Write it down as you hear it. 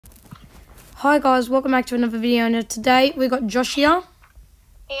Hi guys, welcome back to another video. And today we got Josh here.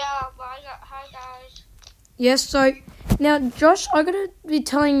 Yeah, hi guys. Yes, so now Josh, I'm gonna be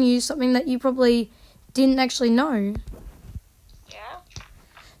telling you something that you probably didn't actually know. Yeah.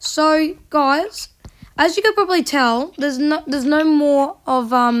 So guys, as you could probably tell, there's no more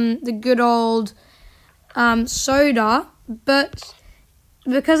of the good old soda, but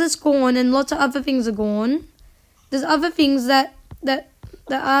because it's gone and lots of other things are gone, there's other things that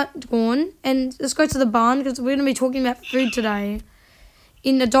aren't gone. And let's go to the barn because we're going to be talking about food today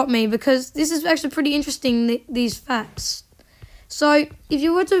in Adopt Me, because this is actually pretty interesting, these facts. So if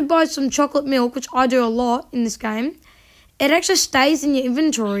you were to buy some chocolate milk, which I do a lot in this game, it actually stays in your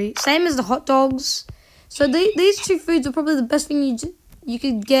inventory, same as the hot dogs. So these two foods are probably the best thing you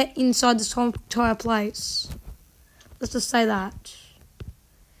could get inside this whole entire place. Let's just say that.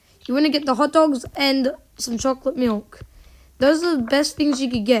 You want to get the hot dogs and some chocolate milk. Those are the best things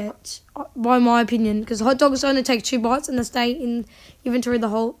you could get, by my opinion, because hot dogs only take 2 bites and they stay in inventory the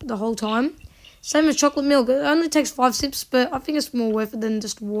whole time. Same as chocolate milk. It only takes 5 sips, but I think it's more worth it than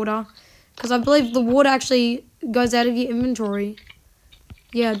just water, because I believe the water actually goes out of your inventory.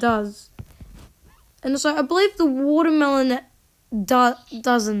 Yeah, it does. And also, I believe the watermelon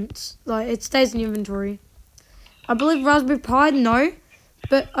doesn't. Like, it stays in your inventory. I believe raspberry pie, no.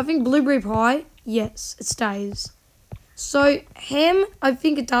 But I think blueberry pie, yes, it stays. So, ham, I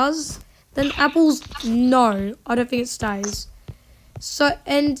think it does. Then apples, no, I don't think it stays. So,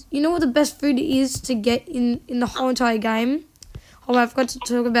 and you know what the best food is to get in the whole entire game? Oh, I forgot to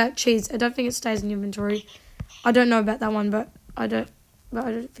talk about cheese. I don't think it stays in your inventory. I don't know about that one, but I don't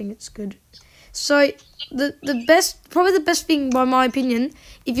think it's good. So, probably the best thing, by my opinion,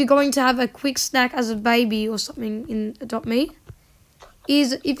 if you're going to have a quick snack as a baby or something in Adopt Me,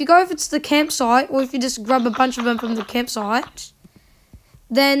 is if you go over to the campsite, or if you just grab a bunch of them from the campsite,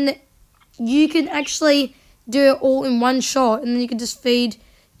 then you can actually do it all in one shot, and then you can just feed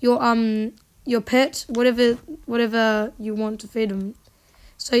your pet whatever you want to feed them.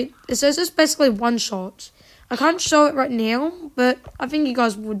 So it's just basically one shot. I can't show it right now, but I think you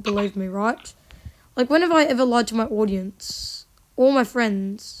guys would believe me, right? Like, when have I ever lied to my audience or my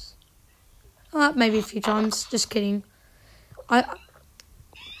friends? Maybe a few times. Just kidding.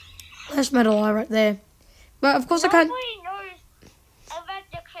 That's metal lie right there. But of course I can't. Nobody knows about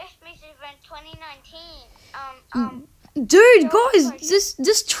the Christmas event 2019. Dude, guys,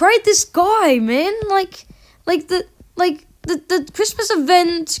 just trade this guy, man. Like the Christmas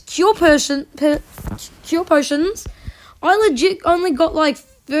event cure potions. I legit only got like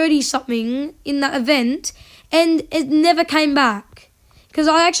 30 something in that event, and it never came back. Because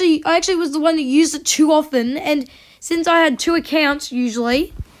I actually was the one that used it too often, and since I had 2 accounts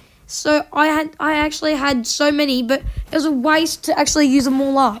usually, so I actually had so many, but it was a waste to actually use them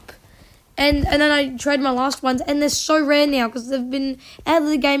all up. And then I traded my last ones, and they're so rare now because they've been out of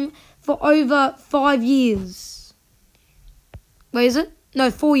the game for over 5 years. Wait, is it?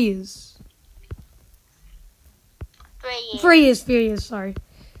 No, 4 years. 3 years. 3 years, 3 years, sorry.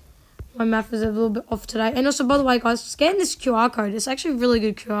 My math is a little bit off today. And also, by the way, guys, scan this QR code. It's actually a really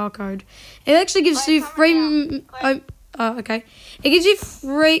good QR code. It actually gives you free... okay. It gives you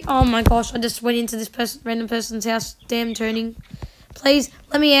free... Oh, my gosh. I just went into this random person's house. Damn turning. Please,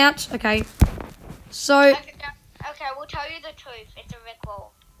 let me out. Okay. So... Okay, we'll tell you the truth. It's a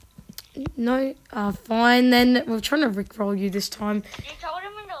rickroll. No. Fine, then. We're trying to rickroll you this time. You told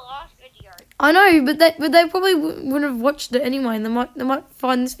him in the last video. I know, but they probably wouldn't have watched it anyway. And they might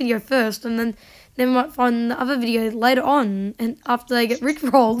find this video first, and then they might find the other video later on, and after they get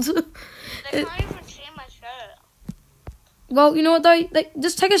rickrolled. They can't even see my shirt. Well, you know what though?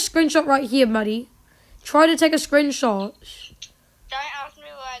 Just take a screenshot right here, buddy. Try to take a screenshot. Don't ask me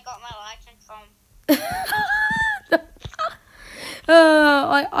where I got my license from.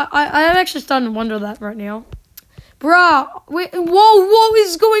 I am actually starting to wonder that right now. Bruh, whoa, what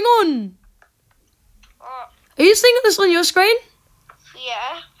is going on? Are you seeing this on your screen?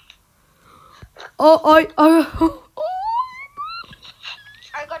 Yeah. I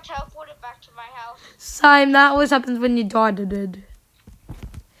got teleported back to my house. Same, that always happens when you die, dude.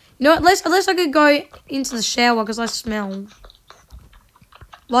 You know what, unless I could go into the shower because I smell.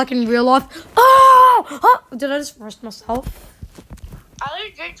 Like in real life. Oh! Did I just roast myself? I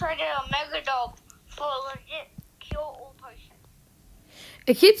legit tried a mega dog for a legit cure all potion.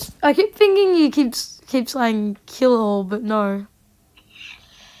 I keep thinking you keep saying kill all, but no.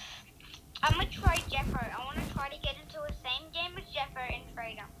 I'm gonna try Jeffo. I wanna try to get into the same game as Jeffo and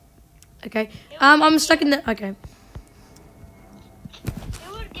Trader. Okay. I'm stuck in the okay. It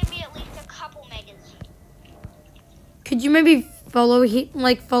would give me at least a couple megas. Could you maybe follow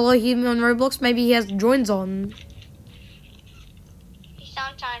him on Roblox. Maybe he has joins on. He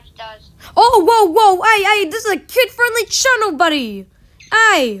sometimes does. Oh, whoa, hey, this is a kid-friendly channel, buddy.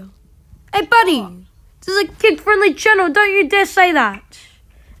 Hey, buddy, Oh. this is a kid-friendly channel. Don't you dare say that.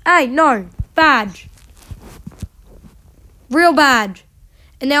 Hey, no, bad, real bad.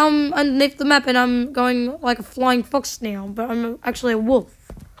 And now I'm underneath the map, and I'm going like a flying fox now, but I'm actually a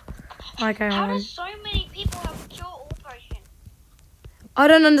wolf. Okay, How hold on. does so many people have cure all potion? I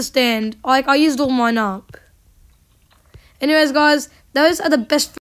don't understand. Like, I used all mine up. Anyways, guys, those are the best